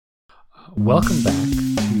Welcome back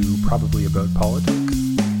to Probably About Politics.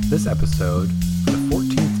 This episode, for the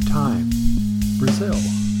 14th time, Brazil.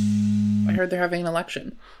 I heard they're having an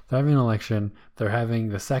election. They're having an election. They're having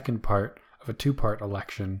the second part of a two-part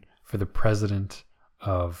election for the president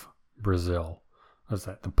of Brazil. What's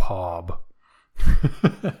that? The POB.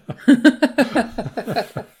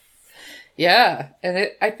 Yeah, and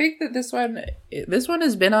I think that this one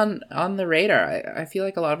has been on the radar. I feel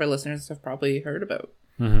like a lot of our listeners have probably heard about.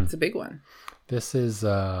 Mm-hmm. It's a big one. This is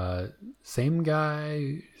same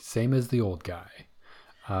guy, same as the old guy.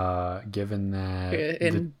 Given that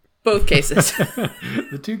in both cases,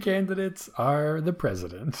 the two candidates are the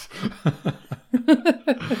president,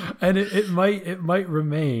 and it might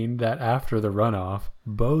remain that after the runoff,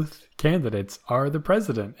 both candidates are the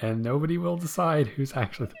president, and nobody will decide who's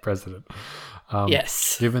actually the president.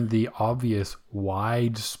 Yes, given the obvious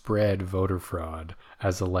widespread voter fraud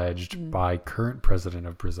as alleged by current president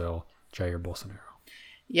of Brazil, Jair Bolsonaro.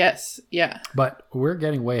 Yes, yeah. But we're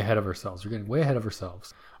getting way ahead of ourselves.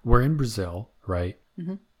 We're in Brazil, right?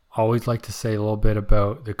 Mm-hmm. Always like to say a little bit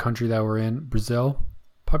about the country that we're in. Brazil,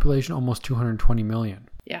 population almost 220 million.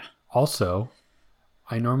 Yeah. Also,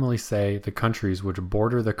 I normally say the countries which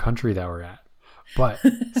border the country that we're at. But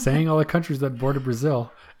saying all the countries that border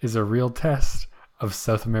Brazil is a real test of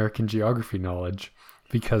South American geography knowledge,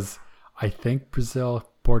 because I think Brazil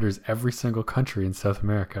borders every single country in South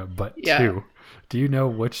America, but two. Do you know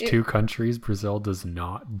which two countries Brazil does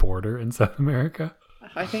not border in South America?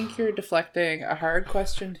 I think you're deflecting a hard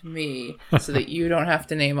question to me so that you don't have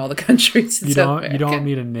to name all the countries in South America. You don't want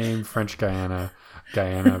me to name French Guyana,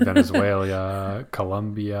 Venezuela,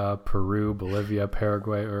 Colombia, Peru, Bolivia,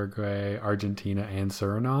 Paraguay, Uruguay, Argentina, and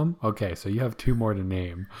Suriname? Okay, so you have two more to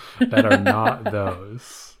name that are not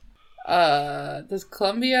those. Does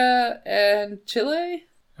Colombia and Chile?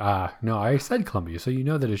 No, I said Colombia, so you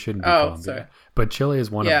know that it shouldn't be Colombia. Sorry. But Chile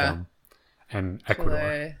is one of them. And Ecuador.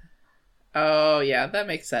 Chile. Oh, yeah, that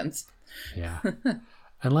makes sense. Yeah.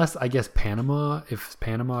 Unless, I guess, Panama, if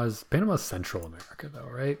Panama's Central America, though,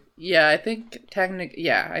 right? Yeah, I think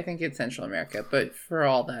I think it's Central America, but for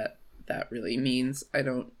all that really means, I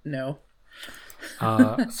don't know.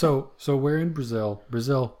 So we're in Brazil.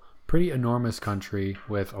 Brazil, pretty enormous country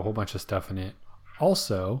with a whole bunch of stuff in it.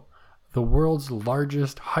 Also, the world's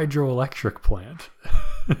largest hydroelectric plant.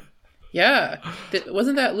 Yeah.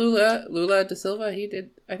 Wasn't that Lula da Silva?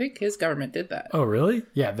 I think his government did that. Oh, really?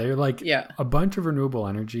 Yeah, they're a bunch of renewable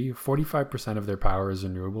energy. 45% of their power is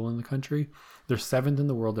renewable in the country. They're seventh in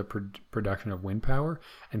the world at production of wind power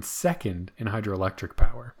and second in hydroelectric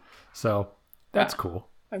power. So that's cool.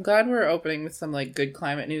 I'm glad we're opening with some good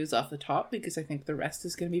climate news off the top, because I think the rest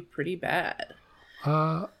is going to be pretty bad.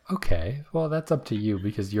 Okay. Well, that's up to you,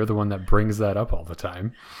 because you're the one that brings that up all the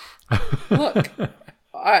time.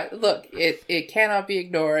 Look, it cannot be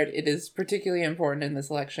ignored. It is particularly important in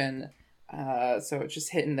this election. So it's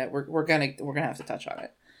just hitting that we're gonna have to touch on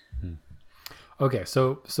it. Okay,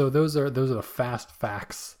 so those are the fast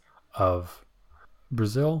facts of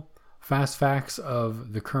Brazil. Fast facts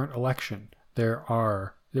of the current election.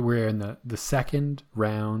 We're in the second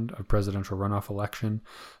round of presidential runoff election.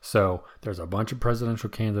 So there's a bunch of presidential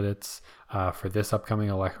candidates for this upcoming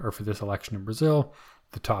for this election in Brazil.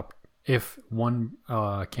 If one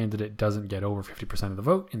candidate doesn't get over 50% of the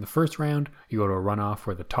vote in the first round, you go to a runoff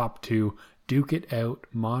where the top two duke it out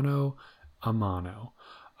mano a mano,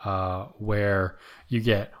 where you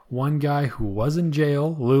get one guy who was in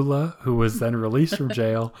jail, Lula, who was then released from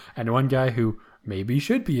jail, and one guy who maybe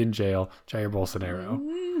should be in jail, Jair Bolsonaro,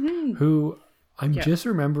 who I'm just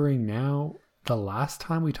remembering now, the last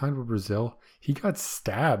time we talked about Brazil, he got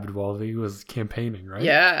stabbed while he was campaigning, right?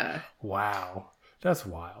 Yeah. Wow. That's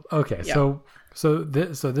wild. Okay, yeah. So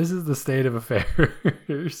this is the state of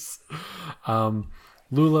affairs.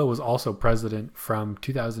 Lula was also president from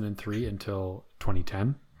 2003 until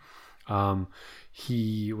 2010.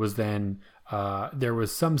 He was then there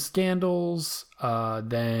was some scandals.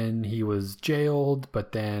 Then he was jailed,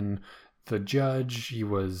 but then the judge, he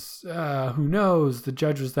was who knows? The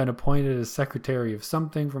judge was then appointed as secretary of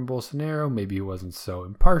something from Bolsonaro. Maybe he wasn't so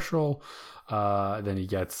impartial. Then he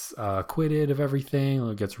gets acquitted of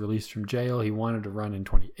everything, gets released from jail. He wanted to run in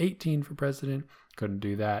 2018 for president, couldn't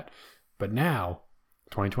do that. But now,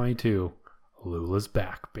 2022, Lula's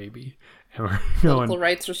back, baby. And we're going, political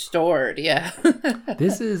rights restored, yeah.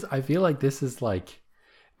 I feel like this is,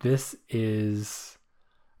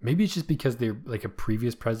 maybe it's just because they're like a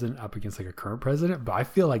previous president up against a current president, but I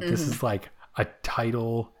feel like this is like a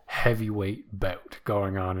title heavyweight bout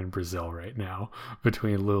going on in Brazil right now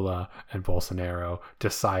between Lula and Bolsonaro,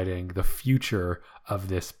 deciding the future of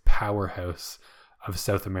this powerhouse of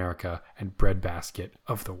South America and breadbasket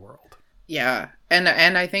of the world. Yeah, and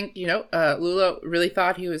I think Lula really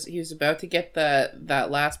thought he was about to get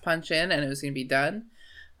that last punch in, and it was going to be done,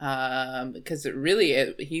 because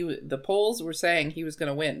the polls were saying he was going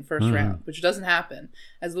to win first round, which doesn't happen.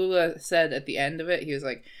 As Lula said at the end of it, he was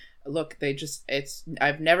like, "Look,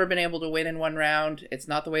 I've never been able to win in one round. It's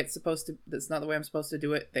not the way it's supposed to. That's not the way I'm supposed to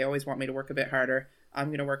do it. They always want me to work a bit harder. I'm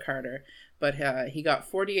going to work harder." But he got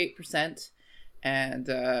 48% and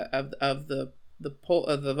of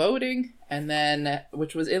the voting, and then,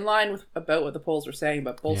 which was in line with about what the polls were saying,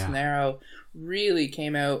 but Bolsonaro really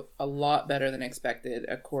came out a lot better than expected,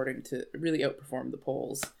 really outperformed the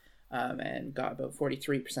polls, and got about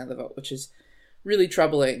 43% of the vote, which is really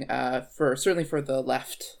troubling, certainly for the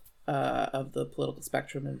left of the political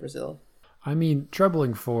spectrum in Brazil. I mean,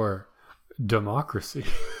 troubling for democracy.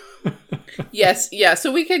 Yes, yeah. So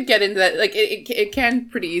we could get into that. Like, it can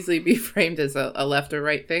pretty easily be framed as a left or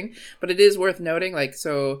right thing, but it is worth noting. Like,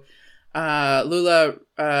 so Lula,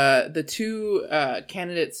 the two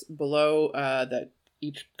candidates below that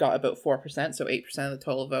each got about 4%, so 8% of the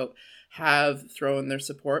total vote, have thrown their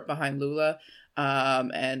support behind Lula.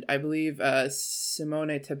 And I believe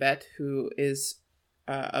Simone Tebet, who is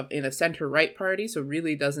in a center-right party, so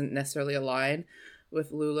really doesn't necessarily align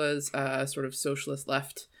with Lula's sort of socialist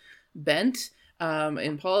left bent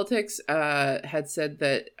in politics, had said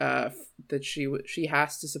that she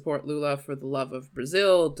has to support Lula for the love of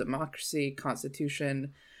Brazil, democracy,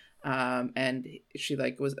 constitution, and she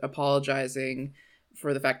was apologizing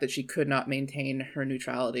for the fact that she could not maintain her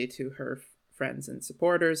neutrality to her friends and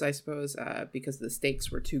supporters, I suppose, because the stakes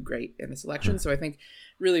were too great in this election. So I think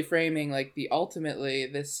really framing ultimately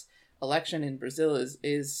this election in Brazil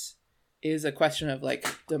is a question of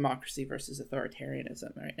democracy versus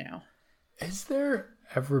authoritarianism right now. Is there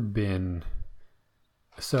ever been,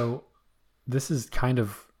 so this is kind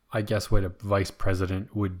of, I guess, what a vice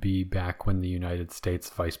president would be back when the United States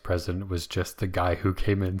vice president was just the guy who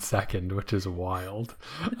came in second, which is wild.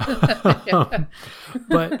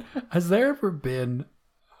 But has there ever been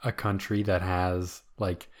a country that has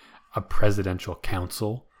a presidential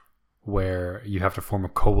council where you have to form a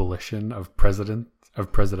coalition of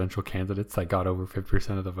presidential candidates that got over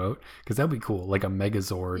 50% of the vote? Because that'd be cool, like a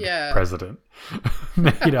Megazord president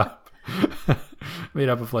made up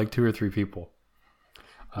of 2 or 3 people.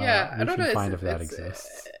 I don't know. Find if that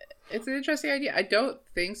exists. It's an interesting idea. I don't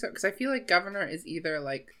think so, because I feel like governor is either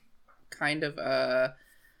kind of a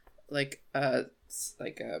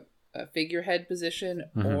figurehead position,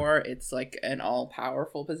 or it's an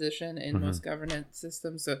all-powerful position in most governance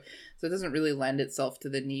systems. So it doesn't really lend itself to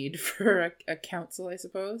the need for a council, I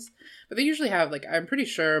suppose. But they usually have I'm pretty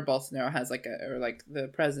sure Bolsonaro has the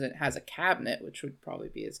president has a cabinet, which would probably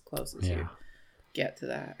be as close as you get to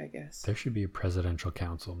that, I guess. There should be a presidential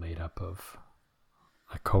council made up of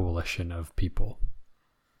a coalition of people.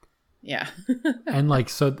 Yeah. And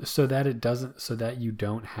so that you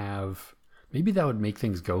don't have, maybe that would make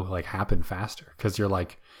things go happen faster, because you're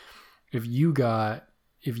if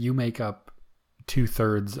you make up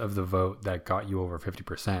 2/3 of the vote that got you over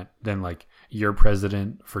 50%, then you're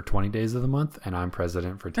president for 20 days of the month and I'm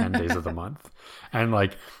president for 10 days of the month. And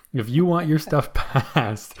if you want your stuff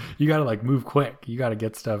passed, you got to move quick. You got to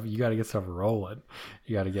get stuff rolling.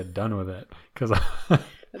 You got to get done with it, because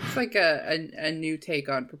it's a new take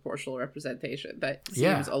on proportional representation that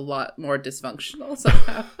seems a lot more dysfunctional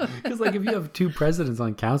somehow. Because if you have 2 presidents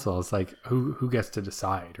on council, it's who gets to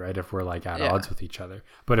decide, right? If we're at odds with each other.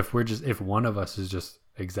 But if one of us is just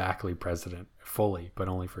exactly president fully, but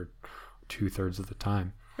only for 2/3 of the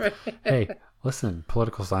time. Right. Hey, listen,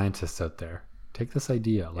 political scientists out there, take this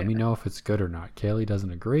idea. Let me know if it's good or not. Kaylee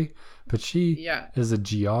doesn't agree, but she is a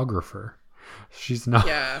geographer. She's not.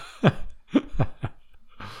 Yeah.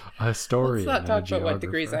 A historian. Let's not talk about what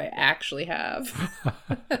degrees I actually have.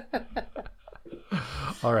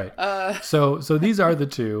 All right. So these are the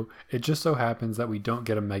 2. It just so happens that we don't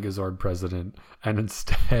get a Megazord president, and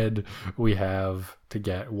instead we have to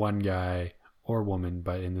get one guy or woman,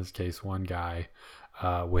 but in this case, one guy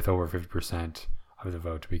with over 50% of the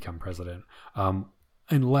vote to become president.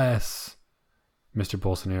 Unless Mr.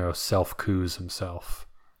 Bolsonaro self-coups himself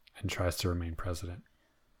and tries to remain president.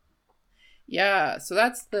 Yeah, so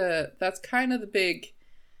that's kind of the big,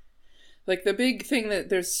 the big thing that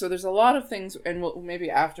there's a lot of things, and maybe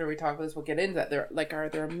after we talk about this, we'll get into that.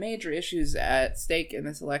 There are major issues at stake in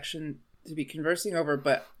this election to be conversing over,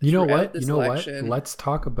 but what? Let's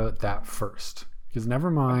talk about that first, because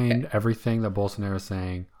never mind everything that Bolsonaro is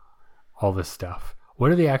saying, all this stuff.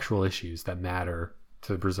 What are the actual issues that matter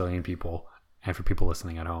to the Brazilian people and for people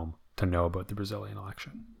listening at home to know about the Brazilian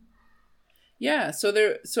election? Yeah, so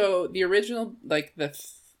the original, like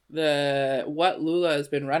the what Lula has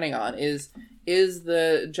been running on is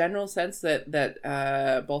the general sense that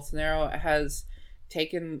Bolsonaro has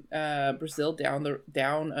taken Brazil down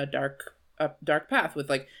a dark path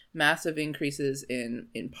with like massive increases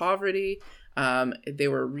in poverty. They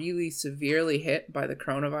were really severely hit by the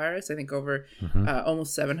coronavirus. I think over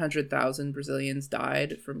almost 700,000 Brazilians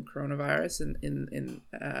died from coronavirus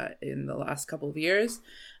in the last couple of years.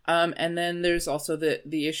 And then there's also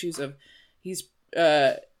the issues of he's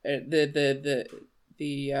the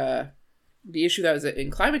issue that was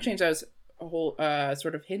in climate change. I was a whole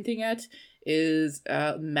sort of hinting at is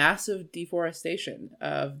massive deforestation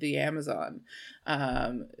of the Amazon.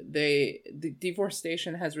 The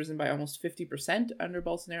deforestation has risen by almost 50% under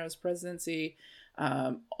Bolsonaro's presidency,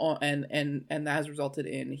 and that has resulted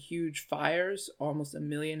in huge fires. Almost 1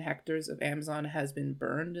 million hectares of Amazon has been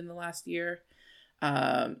burned in the last year.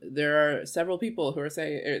 There are several people who are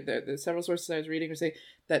saying, there's several sources I was reading who say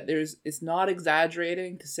that it's not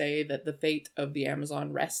exaggerating to say that the fate of the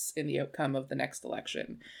Amazon rests in the outcome of the next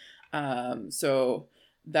election. So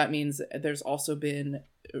that means there's also been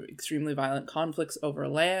extremely violent conflicts over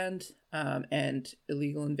land, and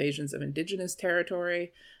illegal invasions of indigenous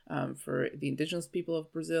territory, for the indigenous people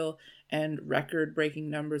of Brazil, and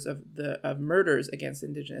record-breaking numbers of murders against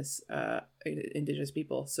indigenous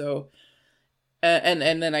people. So, and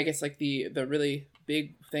then I guess like the really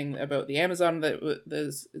big thing about the Amazon that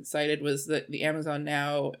was cited was that the Amazon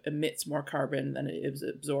now emits more carbon than it is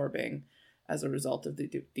absorbing as a result of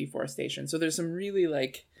the deforestation. So there's some really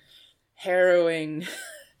like harrowing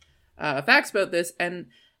facts about this, and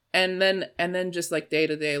then just like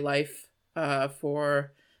day-to-day life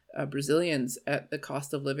for Brazilians at the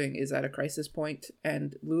cost of living is at a crisis point,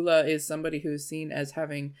 and Lula is somebody who's seen as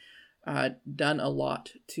having done a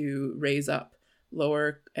lot to raise up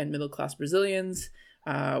lower and middle class Brazilians,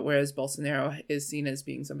 whereas Bolsonaro is seen as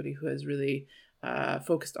being somebody who has really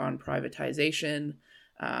focused on privatization,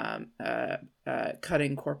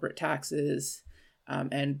 cutting corporate taxes,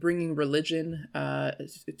 and bringing religion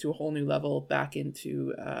to a whole new level back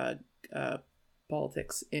into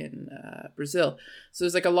politics in Brazil. So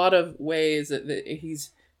there's like a lot of ways that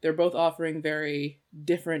they're both offering very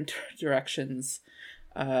different directions,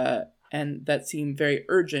 and that seem very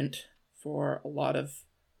urgent for a lot of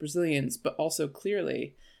Brazilians, but also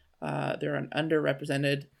clearly there are an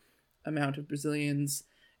underrepresented amount of Brazilians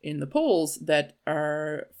in the polls that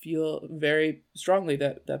feel very strongly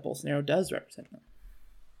that Bolsonaro does represent them.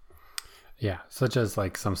 Yeah, such as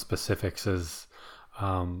like some specifics as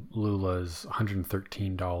Lula's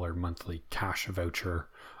 $113 monthly cash voucher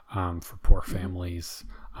for poor families,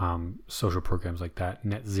 social programs like that,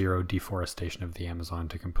 net zero deforestation of the Amazon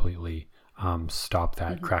to completely stop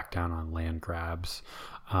that crackdown on land grabs,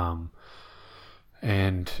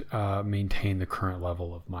 and maintain the current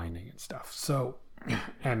level of mining and stuff. So,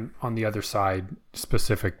 and on the other side,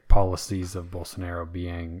 specific policies of Bolsonaro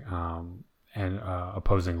being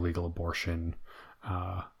opposing legal abortion,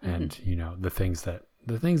 and the things that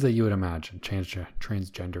you would imagine: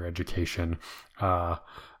 transgender education,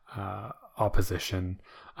 opposition,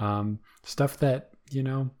 stuff that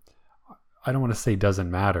I don't want to say doesn't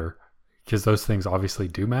matter, because those things obviously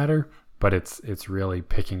do matter, but it's really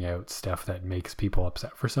picking out stuff that makes people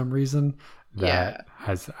upset for some reason that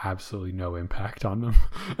has absolutely no impact on them.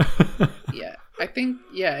 Yeah, I think,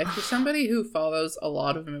 if you're somebody who follows a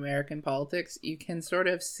lot of American politics, you can sort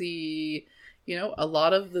of see, a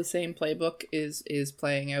lot of the same playbook is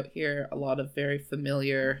playing out here. A lot of very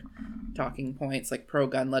familiar talking points like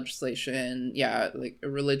pro-gun legislation, like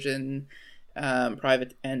religion,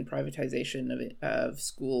 privatization of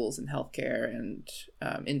schools and healthcare and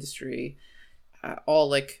industry, all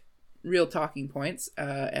like real talking points,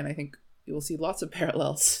 and I think you will see lots of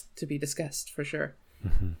parallels to be discussed for sure.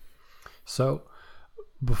 So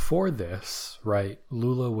before this, right,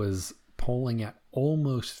 Lula was polling at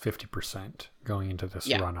almost 50% going into this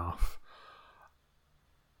runoff.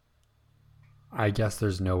 I guess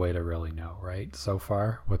there's no way to really know, right, so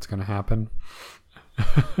far what's going to happen.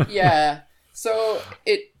 So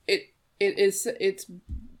it's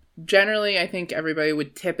generally, I think everybody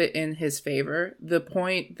would tip it in his favor. The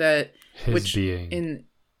point that in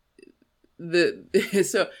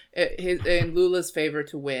Lula's favor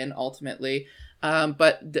to win ultimately,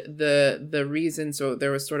 but the reason, so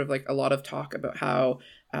there was sort of like a lot of talk about how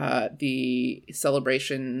the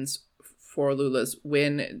celebrations for Lula's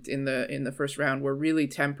win in the first round were really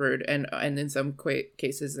tempered, and in some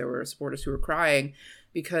cases there were supporters who were crying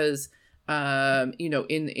because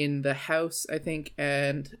in the House, I think,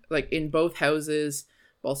 and like in both houses,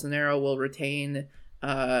 Bolsonaro will retain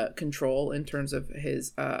control in terms of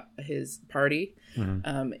his party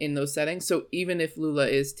in those settings. So even if Lula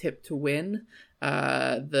is tipped to win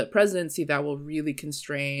the presidency, that will really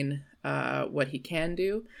constrain what he can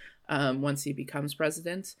do once he becomes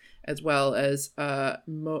president, as well as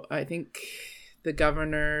I think the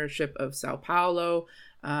governorship of Sao Paulo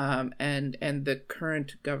and the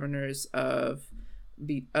current governors of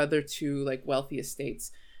the other two like wealthiest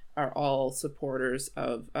states are all supporters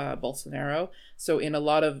of Bolsonaro. So in a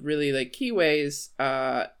lot of really like key ways,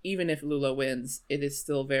 even if Lula wins, it is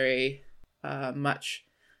still very much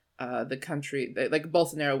the country like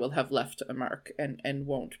Bolsonaro will have left a mark and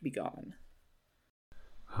won't be gone.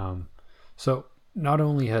 So not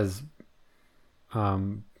only has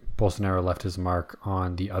Bolsonaro left his mark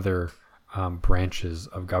on the other branches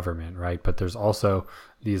of government, right? But there's also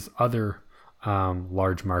these other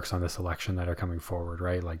large marks on this election that are coming forward,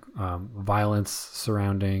 right? Like violence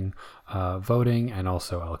surrounding voting, and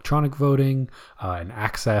also electronic voting and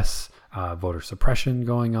access, voter suppression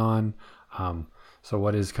going on. So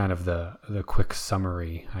what is kind of the quick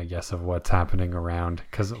summary, I guess, of what's happening around?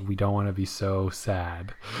 Because we don't want to be so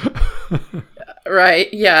sad.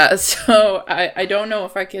 Right. Yeah. So I don't know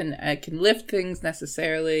if I can lift things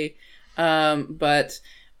necessarily, but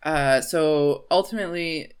so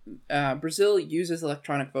ultimately, Brazil uses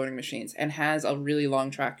electronic voting machines and has a really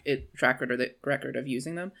long track record of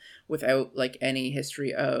using them without like any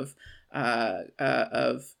history of or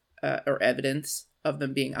evidence of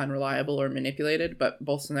them being unreliable or manipulated. But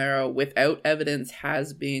Bolsonaro, without evidence,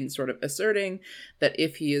 has been sort of asserting that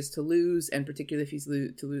if he is to lose, and particularly if he's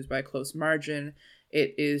to lose by a close margin,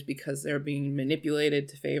 it is because they're being manipulated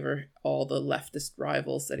to favor all the leftist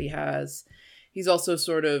rivals that he has. He's also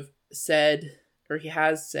sort of said, or he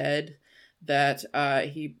has said, that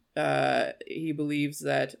he believes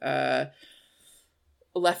that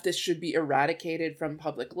leftists should be eradicated from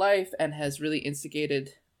public life, and has really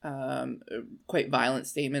instigated quite violent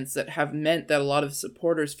statements that have meant that a lot of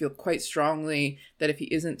supporters feel quite strongly that if he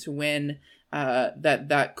isn't to win,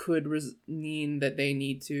 that could mean that they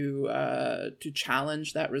need to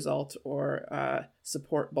challenge that result or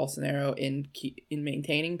support Bolsonaro in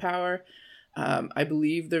maintaining power. I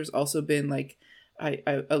believe there's also been like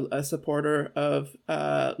a supporter of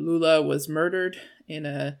Lula was murdered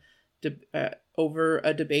in over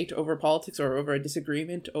a debate over politics, or over a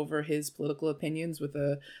disagreement over his political opinions with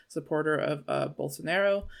a supporter of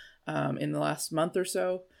Bolsonaro in the last month or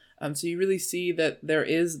so. So you really see that there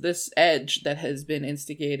is this edge that has been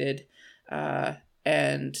instigated,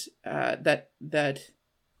 and that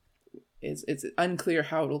it's unclear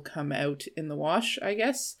how it'll come out in the wash, I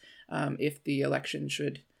guess, if the election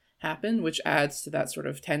should happen, which adds to that sort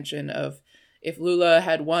of tension of, if Lula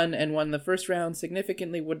had won the first round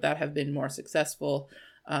significantly, would that have been more successful?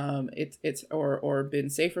 It's or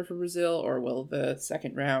been safer for Brazil, or will the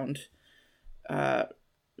second round,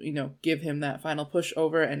 give him that final push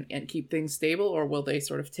over and keep things stable, or will they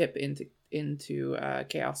sort of tip into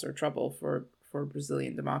chaos or trouble for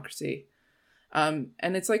Brazilian democracy? And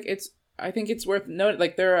I think it's worth noting,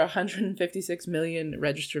 like, there are 156 million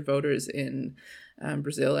registered voters in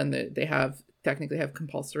Brazil, and they technically have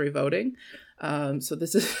compulsory voting. So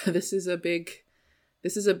this is a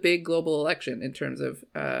big global election in terms of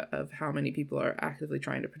how many people are actively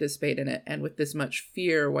trying to participate in it. And with this much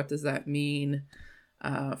fear, what does that mean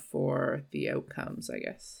for the outcomes, I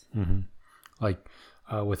guess? Mm-hmm. Like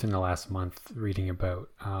within the last month, reading about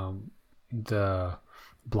the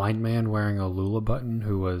blind man wearing a Lula button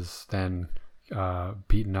who was then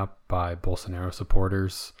beaten up by Bolsonaro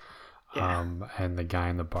supporters. Yeah. And the guy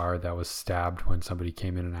in the bar that was stabbed when somebody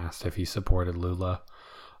came in and asked if he supported Lula.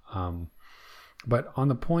 But on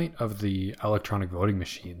the point of the electronic voting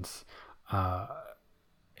machines,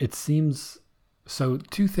 it seems, so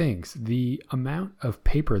two things. The amount of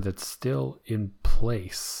paper that's still in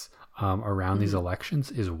place around these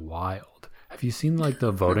elections is wild. Have you seen like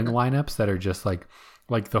the voting lineups that are just like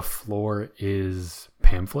the floor is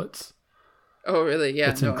pamphlets? Oh, really?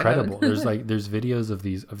 Yeah, it's incredible. There's videos of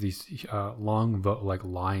these long vote like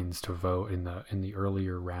lines to vote in the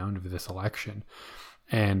earlier round of this election,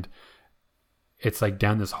 and it's like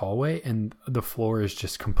down this hallway, and the floor is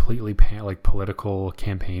just completely like political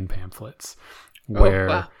campaign pamphlets,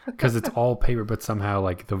 where because it's all paper, but somehow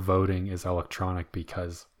like the voting is electronic,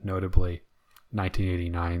 because notably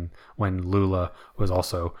 1989, when Lula was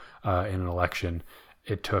also in an election,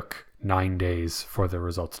 it took 9 days for the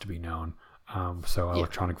results to be known. So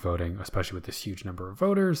electronic voting, especially with this huge number of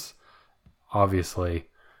voters, obviously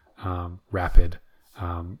rapid,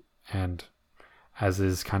 and as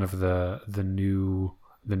is kind of the new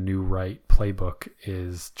the new right playbook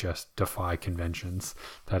is just defy conventions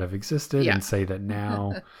that have existed and say that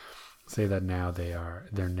now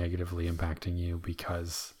they're negatively impacting you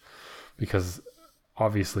because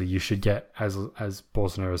obviously you should get, as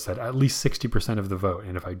Bolsonaro said, at least 60% of the vote.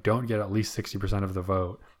 And if I don't get at least 60% of the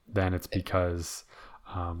vote, then it's because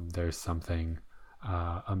there's something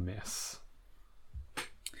amiss.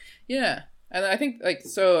 Yeah. And I think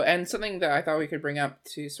and something that I thought we could bring up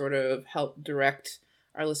to sort of help direct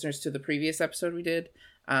our listeners to the previous episode we did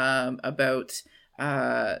about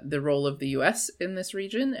the role of the US in this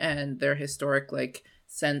region and their historic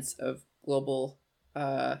sense of global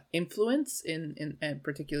influence in and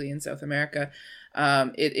particularly in South America.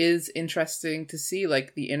 It is interesting to see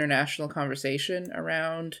the international conversation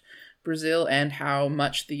around Brazil and how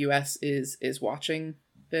much the US is watching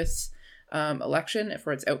this election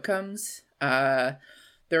for its outcomes.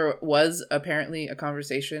 There was apparently a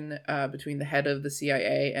conversation between the head of the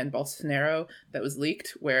CIA and Bolsonaro that was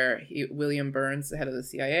leaked, where William Burns, the head of the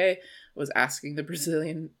CIA, was asking the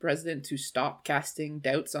Brazilian president to stop casting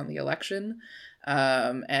doubts on the election.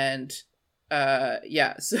 So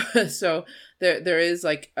there is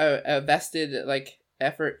a vested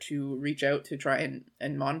effort to reach out to try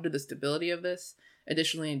and monitor the stability of this.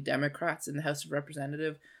 Additionally, Democrats in the House of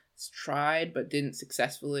Representatives tried but didn't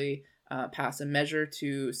successfully pass a measure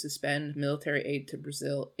to suspend military aid to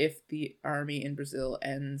Brazil if the army in Brazil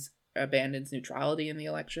abandons neutrality in the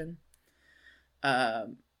election.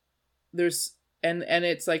 It's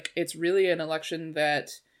really an election that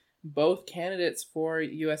both candidates for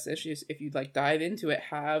U.S. issues, if you dive into it,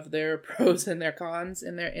 have their pros and their cons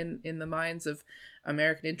in the minds of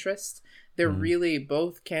American interests. They're really,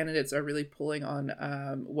 both candidates are really pulling on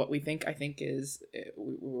what I think is,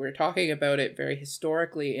 we were talking about it very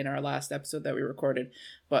historically in our last episode that we recorded,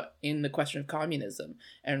 but in the question of communism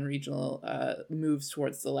and regional moves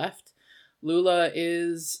towards the left. Lula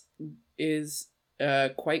is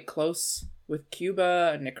quite close with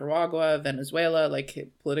Cuba, Nicaragua, Venezuela.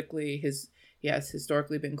 Politically, he has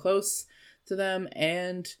historically been close to them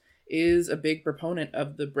and is a big proponent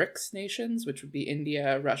of the BRICS nations, which would be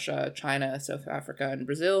India, Russia, China, South Africa, and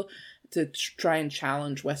Brazil, to try and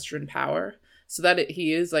challenge Western power. So that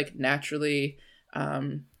he is naturally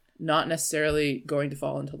not necessarily going to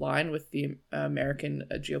fall into line with the American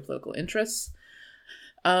geopolitical interests.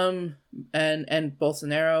 And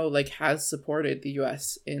Bolsonaro has supported the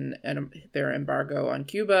U.S. in their embargo on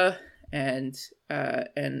Cuba and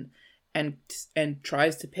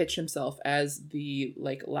tries to pitch himself as the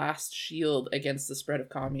last shield against the spread of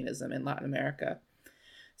communism in Latin America.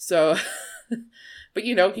 So, but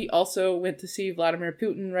he also went to see Vladimir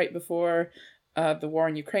Putin right before the war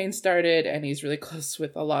in Ukraine started, and he's really close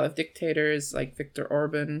with a lot of dictators like Viktor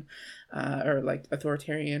Orban, or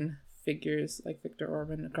authoritarian figures like Viktor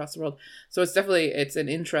Orban across the world. So it's an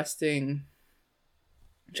interesting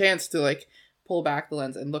chance to pull back the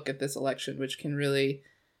lens and look at this election, which can really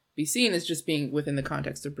be seen as just being within the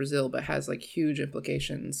context of Brazil, but has huge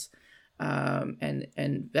implications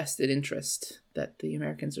and vested interest that the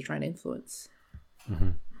Americans are trying to influence.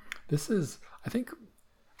 Mm-hmm. This is, I think,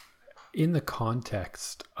 in the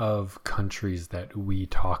context of countries that we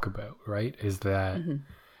talk about, right, is that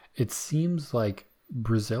it seems like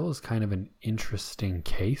Brazil is kind of an interesting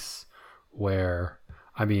case where,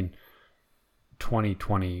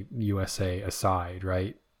 2020 USA aside,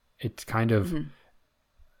 right, it's kind of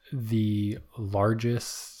the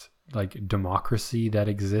largest democracy that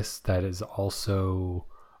exists that is also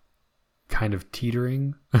kind of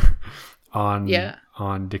teetering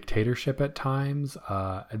on dictatorship at times.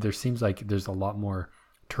 There seems like there's a lot more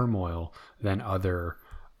turmoil than other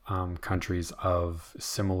countries of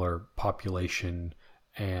similar population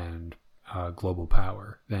and global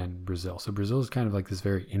power than Brazil. So Brazil is kind of this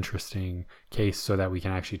very interesting case so that we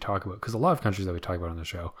can actually talk about, because a lot of countries that we talk about on the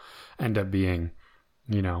show end up being,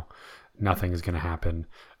 nothing is going to happen.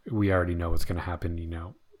 We already know what's going to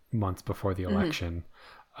happen, months before the election.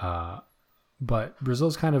 But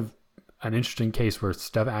Brazil's kind of an interesting case where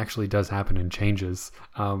stuff actually does happen and changes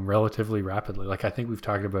relatively rapidly. I think we've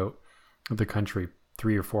talked about the country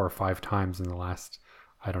 3 or 4 or 5 times in the last,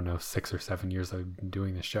 6 or 7 years I've been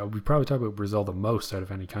doing this show. We probably talk about Brazil the most out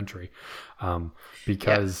of any country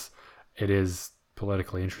because it is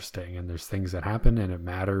politically interesting and there's things that happen and it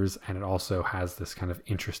matters, and it also has this kind of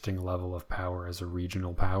interesting level of power as a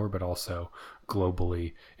regional power, but also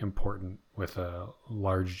globally important with a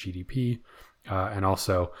large GDP. And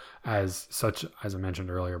also as I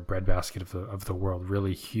mentioned earlier, breadbasket of the world,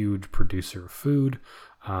 really huge producer of food,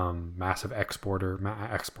 massive exporter,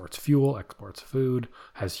 exports fuel, exports food,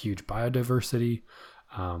 has huge biodiversity.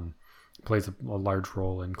 plays a large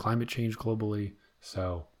role in climate change globally.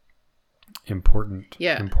 So important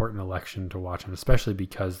election to watch, and especially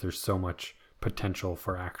because there's so much potential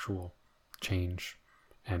for actual change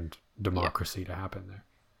and democracy to happen there.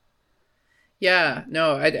 Yeah,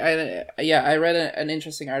 no, I read an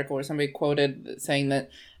interesting article where somebody quoted saying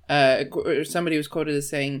that, somebody was quoted as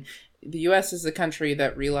saying, the U.S. is the country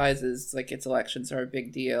that realizes like its elections are a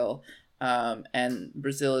big deal, and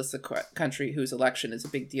Brazil is the country whose election is a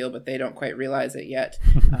big deal, but they don't quite realize it yet,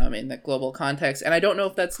 in the global context. And I don't know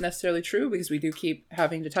if that's necessarily true, because we do keep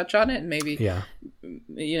having to touch on it, and maybe, but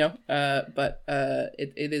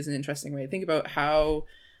it is an interesting way to think about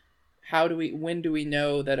when do we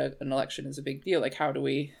know that an election is a big deal? Like, how do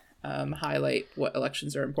we highlight what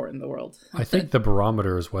elections are important in the world? I think the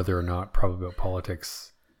barometer is whether or not Probably About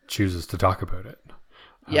Politics chooses to talk about it.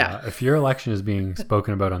 If your election is being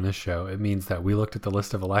spoken about on this show, it means that we looked at the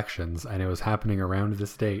list of elections and it was happening around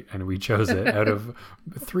this date, and we chose it out of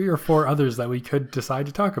 3 or 4 others that we could decide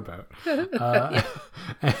to talk about.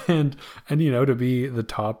 And to be the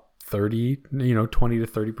top 30, 20 to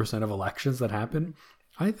 30% of elections that happen,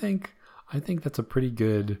 I think that's a pretty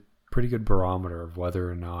good barometer of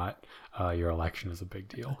whether or not your election is a big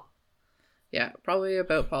deal. Yeah, Probably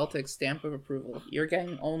About Politics stamp of approval. You're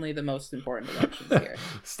getting only the most important elections here.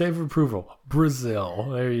 Stamp of approval. Brazil.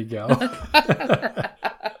 There you go.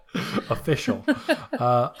 Official.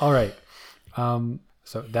 All right.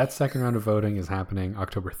 So that second round of voting is happening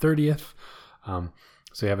October 30th.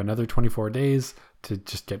 So you have another 24 days to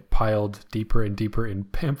just get piled deeper and deeper in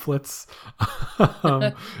pamphlets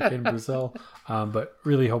in Brazil. But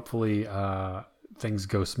really, hopefully, things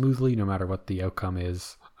go smoothly no matter what the outcome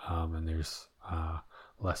is. And there's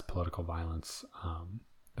less political violence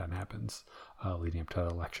that happens leading up to the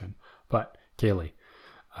election. But, Kaylee,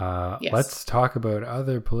 yes. Let's talk about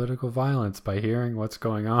other political violence by hearing what's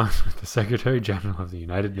going on with the Secretary General of the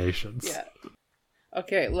United Nations. Yeah.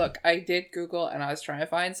 Okay, look, I did Google and I was trying to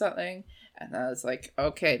find something, and I was like,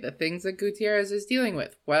 okay, the things that Guterres is dealing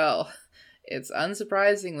with. Well, it's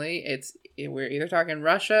unsurprisingly, we're either talking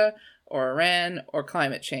Russia or Iran or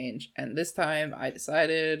climate change. And this time I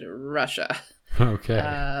decided Russia. Okay.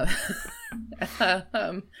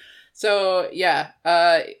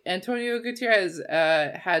 Antonio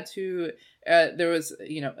Guterres had to, there was,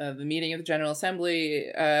 the meeting of the General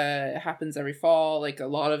Assembly happens every fall, like a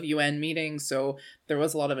lot of UN meetings. So there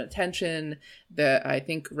was a lot of attention that I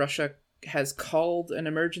think Russia has called an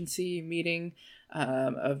emergency meeting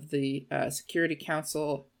of the Security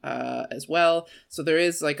Council as well. So there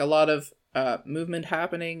is like a lot of movement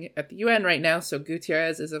happening at the UN right now. So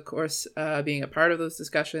Guterres is, of course, being a part of those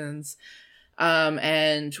discussions.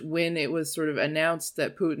 And when it was sort of announced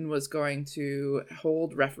that Putin was going to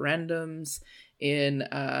hold referendums in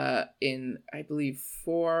I believe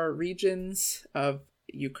 4 regions of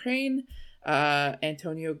Ukraine,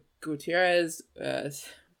 Antonio Guterres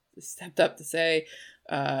stepped up to say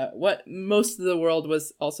what most of the world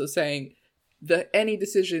was also saying: any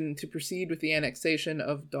decision to proceed with the annexation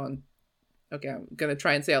of I'm gonna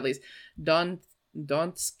try and say all these: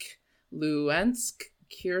 Donetsk, Luhansk,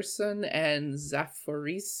 Kherson, and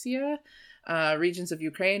Zaporizhia regions of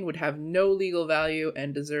Ukraine would have no legal value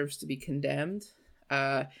and deserves to be condemned.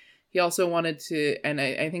 He also wanted to, and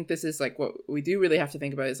I think this is like what we do really have to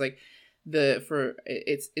think about is like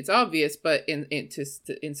it's obvious, but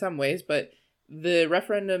in some ways, but the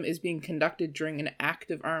referendum is being conducted during an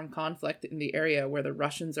active armed conflict in the area where the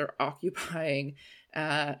Russians are occupying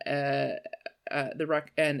and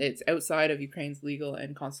it's outside of Ukraine's legal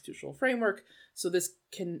and constitutional framework. So this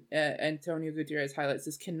Antonio Guterres highlights,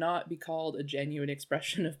 this cannot be called a genuine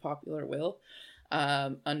expression of popular will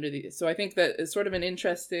so I think that it's sort of an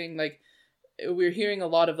interesting, like, we're hearing a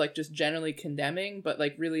lot of like just generally condemning, but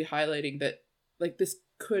like really highlighting that like this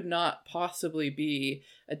could not possibly be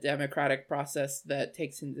a democratic process that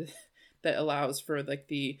that allows for like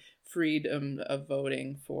the freedom of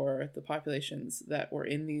voting for the populations that were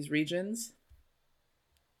in these regions.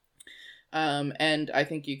 And I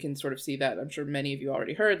think you can sort of see that. I'm sure many of you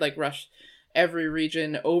already heard, like every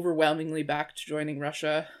region overwhelmingly backed joining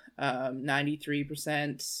Russia.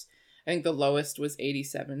 93%. I think the lowest was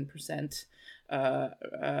 87%.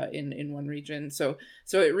 In one region. So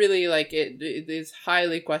it really like it is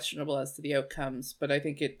highly questionable as to the outcomes, but I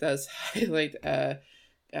think it does highlight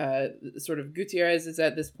sort of Guterres is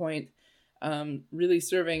at this point really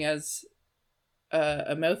serving as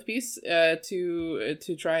a mouthpiece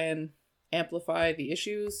to try and amplify the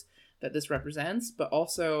issues that this represents, but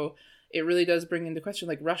also it really does bring into question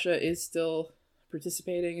like Russia is still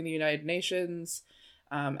participating in the United Nations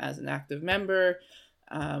as an active member.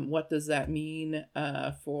 What does that mean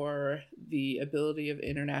for the ability of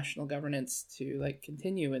international governance to like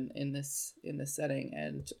continue in this setting?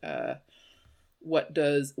 And what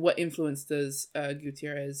influence does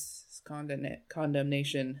Gutierrez's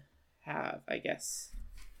condemnation have, I guess?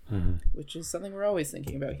 Mm-hmm. Which is something we're always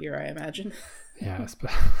thinking about here, I imagine. Yes,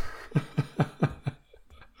 but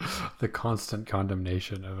the constant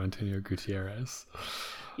condemnation of Antonio Gutierrez.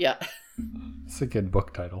 Yeah. It's a good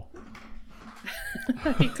book title.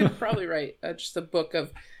 He could probably write just a book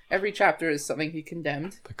of every chapter is something he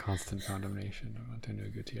condemned. The constant condemnation of Antonio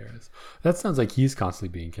Gutierrez. That sounds like he's constantly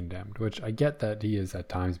being condemned, which I get that he is at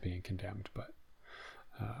times being condemned, but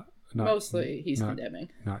mostly he's condemning.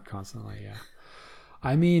 Not constantly, yeah.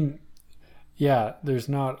 I mean, yeah, there's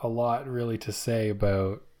not a lot really to say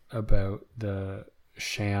about the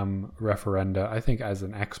sham referenda. I think as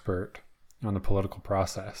an expert on the political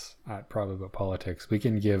process at Probably About Politics, we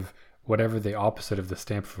can give whatever the opposite of the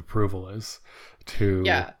stamp of approval is to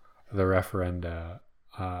the referenda,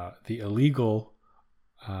 the illegal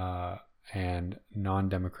and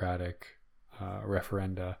non-democratic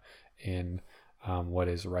referenda in what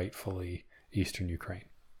is rightfully Eastern Ukraine.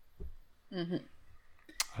 Mm-hmm.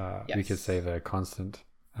 We could say the constant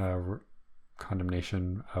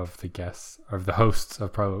condemnation of the hosts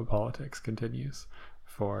of Probably About Politics continues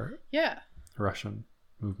for Russian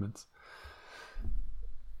movements.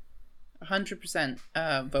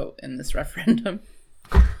 100% vote in this referendum.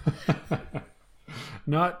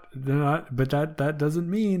 But that doesn't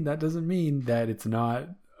mean that it's not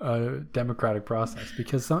a democratic process,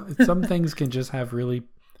 because some things can just have really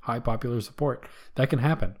high popular support. That can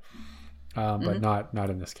happen, but not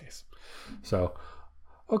in this case. So,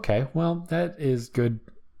 okay, well, that is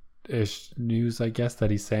good-ish news, I guess,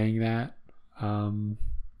 that he's saying that.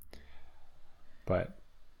 But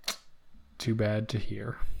too bad to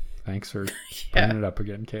hear. Thanks for bringing it up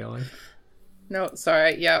again, Kaylee. No,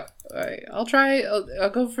 sorry. Yeah, I'll try. I'll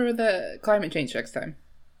go for the climate change next time.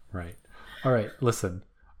 Right. All right. Listen,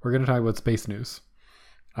 we're going to talk about space news.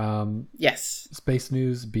 Yes. Space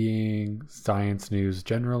news being science news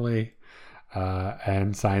generally,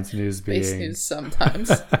 and science news being... Space news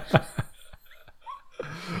sometimes.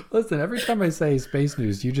 Listen, every time I say space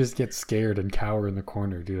news, you just get scared and cower in the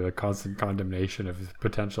corner due to the constant condemnation of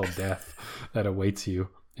potential death that awaits you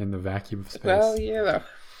in the vacuum of space. Well, yeah.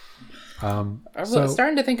 I'm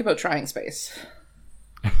starting to think about trying space.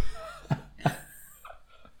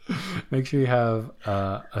 Make sure you have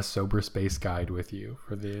a sober space guide with you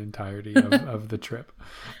for the entirety of the trip.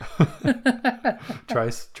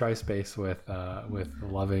 Try space with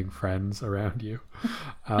loving friends around you.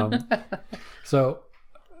 So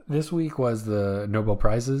this week was the Nobel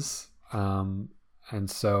Prizes, and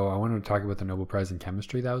so I wanted to talk about the Nobel Prize in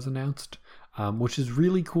Chemistry that was announced, which is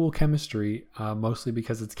really cool chemistry, mostly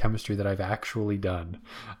because it's chemistry that I've actually done.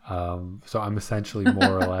 So I'm essentially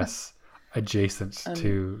more or less adjacent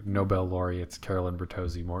to Nobel laureates Carolyn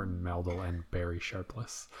Bertozzi, Morton Meldal, and Barry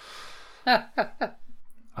Sharpless.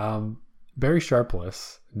 Barry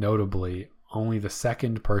Sharpless, notably, only the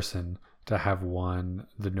second person to have won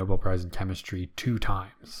the Nobel Prize in Chemistry 2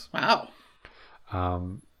 times. Wow.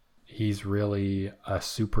 He's really a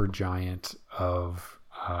super giant of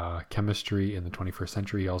chemistry in the 21st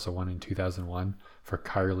century. He also won in 2001 for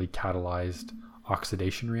chirally catalyzed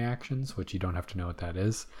oxidation reactions, which you don't have to know what that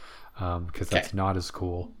is, because that's not as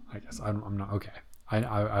cool, I guess. I'm not okay.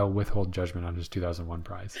 I'll withhold judgment on his 2001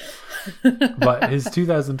 prize, but his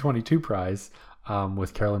 2022 prize,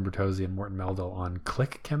 with Carolyn Bertozzi and Morton Meldal on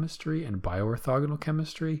click chemistry and bioorthogonal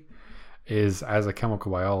chemistry, is, as a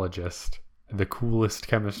chemical biologist, the coolest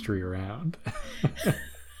chemistry around.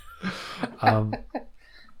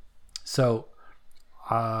 So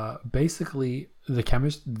basically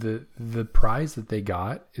the prize that they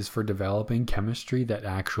got is for developing chemistry that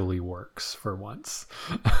actually works for once.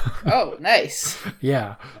 Oh, nice.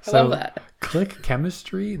 Yeah. I love that. Click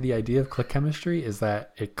chemistry, the idea of click chemistry is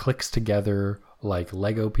that it clicks together like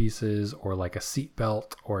Lego pieces or like a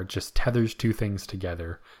seatbelt, or it just tethers two things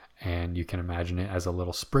together. And you can imagine it as a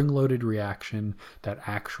little spring-loaded reaction that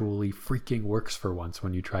actually freaking works for once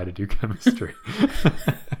when you try to do chemistry.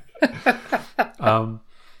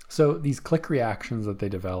 So these click reactions that they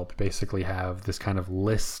developed basically have this kind of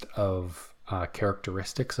list of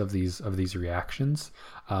characteristics of these reactions.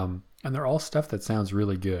 And they're all stuff that sounds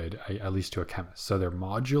really good, at least to a chemist. So they're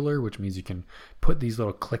modular, which means you can put these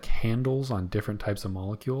little click handles on different types of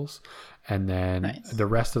molecules, and then the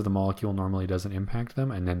rest of the molecule normally doesn't impact them,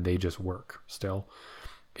 and then they just work still.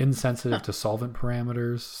 Insensitive to solvent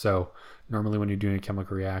parameters. So normally when you're doing a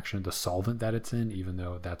chemical reaction, the solvent that it's in, even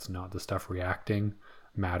though that's not the stuff reacting,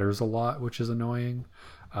 matters a lot, which is annoying.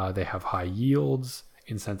 They have high yields,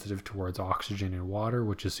 insensitive towards oxygen and water,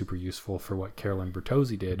 which is super useful for what Carolyn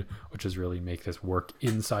Bertozzi did, which is really make this work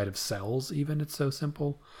inside of cells. Even it's so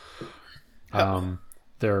simple.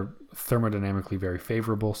 They're thermodynamically very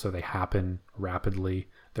favorable, so they happen rapidly.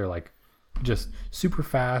 They're like just super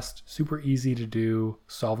fast, super easy to do.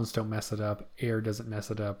 Solvents don't mess it up. Air doesn't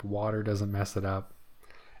mess it up. Water doesn't mess it up.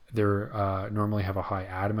 They're normally have a high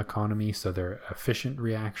atom economy, so they're efficient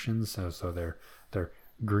reactions. So they're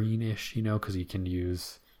greenish, because you can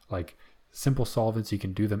use like simple solvents. You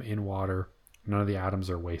can do them in water. None of the atoms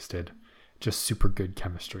are wasted. Just super good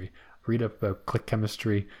chemistry. Read up about click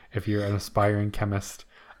chemistry if you're an aspiring chemist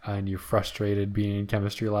and you're frustrated being in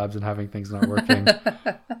chemistry labs and having things not working.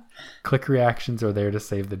 Click reactions are there to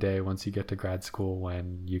save the day once you get to grad school,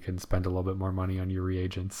 when you can spend a little bit more money on your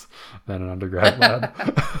reagents than an undergrad lab.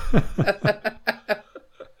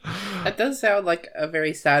 That does sound like a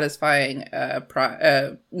very satisfying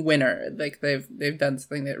winner. Like they've done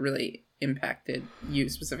something that really impacted you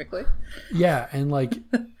specifically. Yeah, and like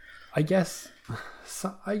I guess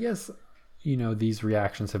these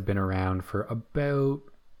reactions have been around for about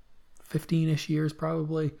 15-ish years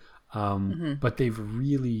probably. But they've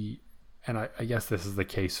really, and I guess this is the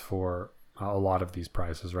case for a lot of these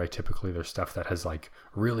prizes, right? Typically there's stuff that has like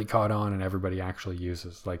really caught on and everybody actually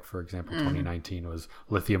uses. Like, for example, 2019 was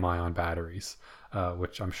lithium ion batteries,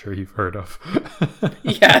 which I'm sure you've heard of.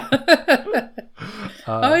 Yeah.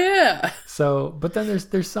 Oh yeah. So, but then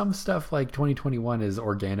there's some stuff like 2021 is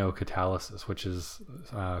organocatalysis, which is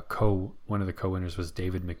one of the co-winners was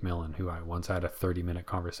David McMillan, who I once had a 30-minute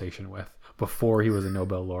conversation with before he was a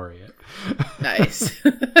Nobel laureate. Nice.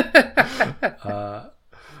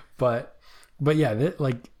 But yeah,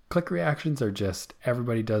 like click reactions are just,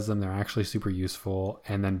 everybody does them. They're actually super useful.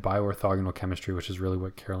 And then bioorthogonal chemistry, which is really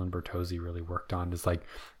what Carolyn Bertozzi really worked on, is like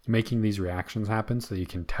making these reactions happen so that you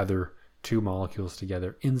can tether two molecules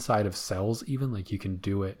together inside of cells. Even like you can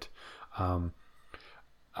do it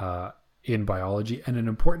in biology. And an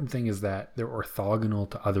important thing is that they're orthogonal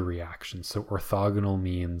to other reactions. So orthogonal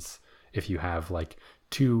means if you have like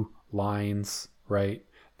two lines, right,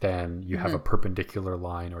 then you have a perpendicular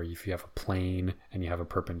line, or if you have a plane and you have a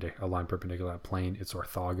line perpendicular to that plane, it's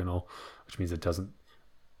orthogonal, which means it doesn't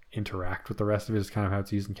interact with the rest of it. Is kind of how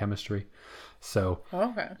it's used in chemistry. So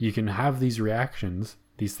you can have these reactions,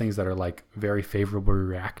 these things that are like very favorable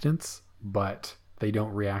reactants, but they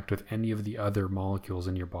don't react with any of the other molecules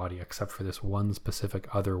in your body except for this one specific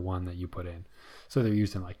other one that you put in. So they're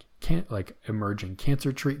used in like emerging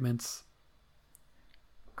cancer treatments.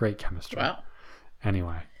 Great chemistry. Wow.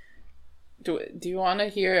 Anyway. Do you want to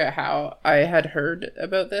hear how I had heard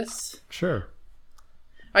about this? Sure.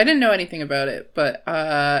 I didn't know anything about it, but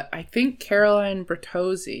I think Caroline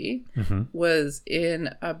Bertozzi was in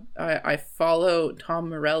I follow Tom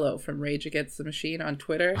Morello from Rage Against the Machine on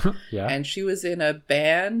Twitter. Yeah. And she was in a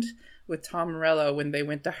band with Tom Morello when they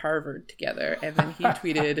went to Harvard together. And then he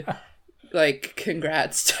tweeted, like,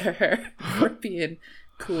 congrats to her for being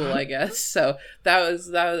cool, I guess. So that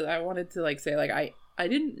was I wanted to like say, like,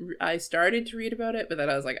 I started to read about it, but then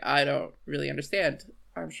I was like, I don't really understand.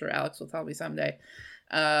 I'm sure Alex will tell me someday.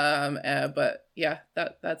 But yeah,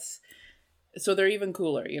 that's so they're even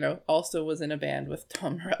cooler, also was in a band with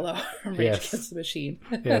Tom Morello from Rage Against the Machine.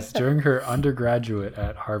 Yes, during her undergraduate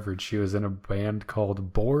at Harvard, she was in a band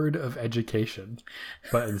called Board of Education,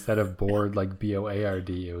 but instead of board like BOARD,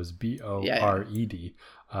 it was BORED.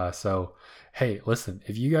 So hey, listen,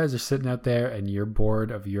 if you guys are sitting out there and you're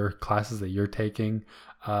bored of your classes that you're taking,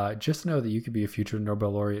 just know that you could be a future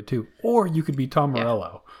Nobel laureate too. Or you could be Tom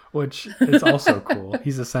Morello, which is also cool.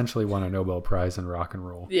 He's essentially won a Nobel Prize in rock and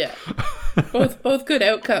roll. Yeah. Both good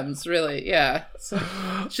outcomes, really. Yeah. So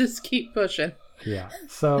just keep pushing. Yeah.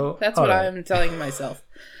 So that's what I'm telling myself.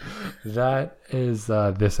 That is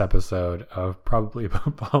this episode of Probably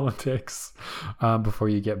About Politics. Before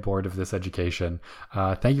you get bored of this education,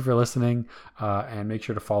 thank you for listening, and make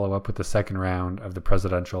sure to follow up with the second round of the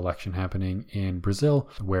presidential election happening in Brazil,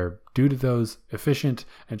 where due to those efficient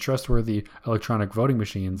and trustworthy electronic voting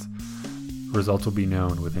machines, results will be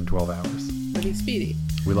known within 12 hours. Pretty speedy.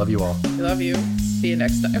 We love you all. We love you. See you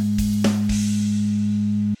next time.